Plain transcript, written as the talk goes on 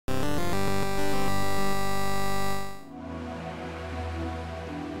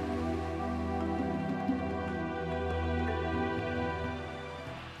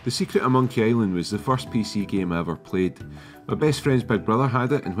The Secret of Monkey Island was the first PC game I ever played. My best friend's big brother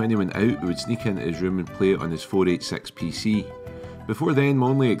had it, and when he went out we would sneak into his room and play it on his 486 PC. Before then, my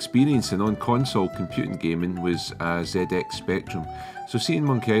only experience in on-console computing gaming was a ZX Spectrum, so seeing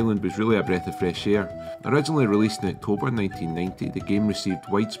Monkey Island was really a breath of fresh air. Originally released in October 1990, the game received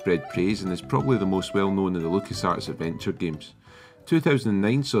widespread praise and is probably the most well known of the LucasArts adventure games.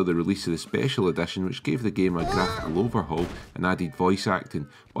 2009 saw the release of the Special Edition, which gave the game a graphical overhaul and added voice acting,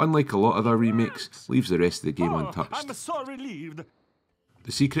 but unlike a lot of their remakes, leaves the rest of the game untouched. I'm so relieved.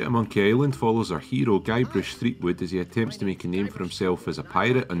 The Secret of Monkey Island follows our hero Guybrush Threepwood as he attempts to make a name for himself as a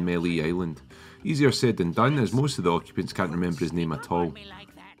pirate on Melee Island. Easier said than done, as most of the occupants can't remember his name at all.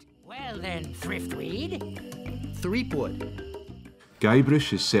 Well then, Threepwood. Guybrush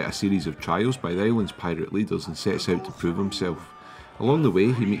has set a series of trials by the island's pirate leaders and sets out to prove himself. Along the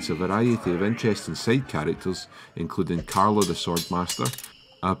way, he meets a variety of interesting side characters, including Carla the Swordmaster,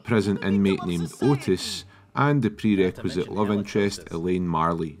 a prison inmate named Otis, and the prerequisite love interest Elaine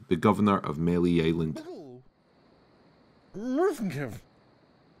Marley, the governor of Melee Island.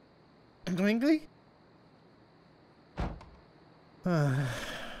 I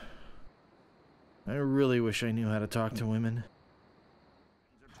really wish I knew how to talk to women.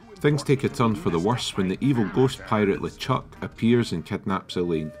 Things take a turn for the worse when the evil ghost pirate LeChuck appears and kidnaps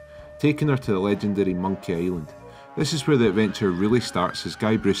Elaine, taking her to the legendary Monkey Island. This is where the adventure really starts as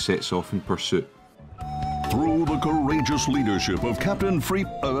Guybrush sets off in pursuit. Through the courageous leadership of Captain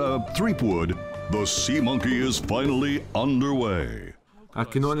Threepwood, the Sea Monkey is finally underway. I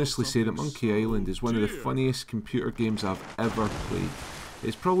can honestly say that Monkey Island is one of the funniest computer games I've ever played.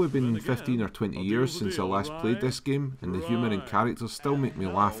 It's probably been 15 or 20 years since I last played this game, and the humour and characters still make me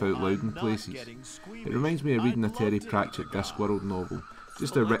laugh out loud in places. It reminds me of reading a Terry Pratchett Discworld novel,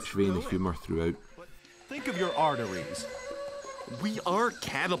 just a rich vein of humour throughout. Think of your arteries. We are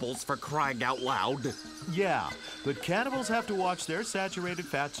cannibals, for crying out loud. Yeah, but cannibals have to watch their saturated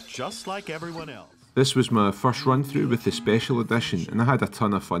fats just like everyone else. This was my first run through with the Special Edition, and I had a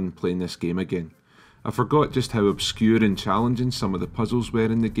ton of fun playing this game again. I forgot just how obscure and challenging some of the puzzles were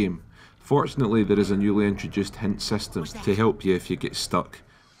in the game. Fortunately, there is a newly introduced hint system to help you if you get stuck,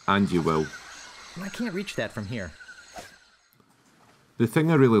 and you will. I can't reach that from here. The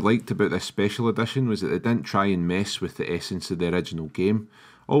thing I really liked about this Special Edition was that they didn't try and mess with the essence of the original game.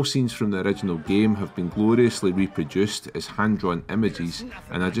 All scenes from the original game have been gloriously reproduced as hand-drawn images,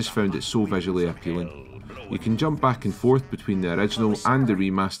 and I just found it so visually appealing. You can jump back and forth between the original and the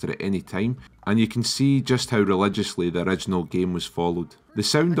remaster at any time, and you can see just how religiously the original game was followed. The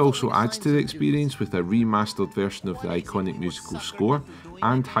sound also adds to the experience with a remastered version of the iconic musical score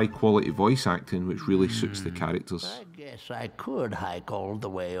and high quality voice acting, which really suits the characters. I guess I could hike all the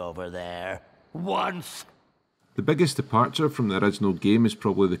way over there. Once! The biggest departure from the original game is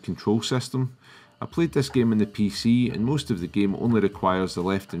probably the control system. I played this game on the PC, and most of the game only requires the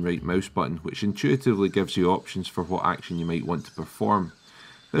left and right mouse button, which intuitively gives you options for what action you might want to perform.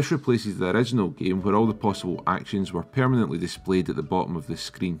 This replaces the original game where all the possible actions were permanently displayed at the bottom of the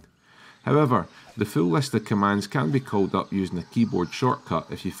screen. However, the full list of commands can be called up using a keyboard shortcut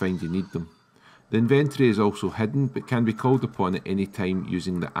if you find you need them. The inventory is also hidden, but can be called upon at any time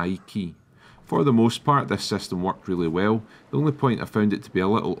using the I key. For the most part, this system worked really well. The only point I found it to be a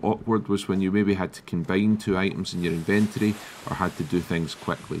little awkward was when you maybe had to combine two items in your inventory or had to do things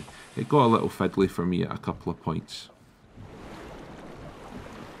quickly. It got a little fiddly for me at a couple of points.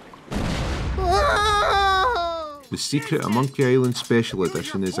 The Secret of Monkey Island Special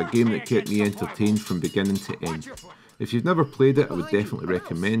Edition is a game that kept me entertained from beginning to end. If you've never played it, I would definitely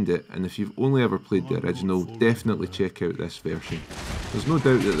recommend it, and if you've only ever played the original, definitely check out this version. There's no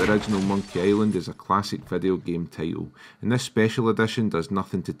doubt that the original Monkey Island is a classic video game title, and this Special Edition does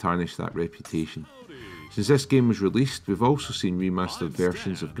nothing to tarnish that reputation. Since this game was released, we've also seen remastered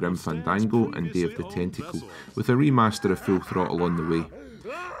versions of Grim Fandango and Day of the Tentacle, with a remaster of Full Throttle on the way.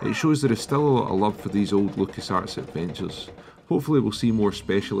 It shows there is still a lot of love for these old LucasArts adventures. Hopefully we'll see more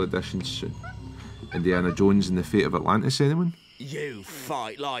special editions soon. Indiana Jones and the Fate of Atlantis, anyone? You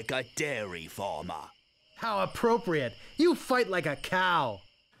fight like a dairy farmer. How appropriate! You fight like a cow!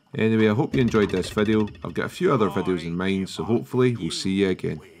 Anyway, I hope you enjoyed this video. I've got a few other videos in mind, so hopefully we'll see you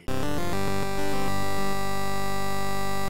again.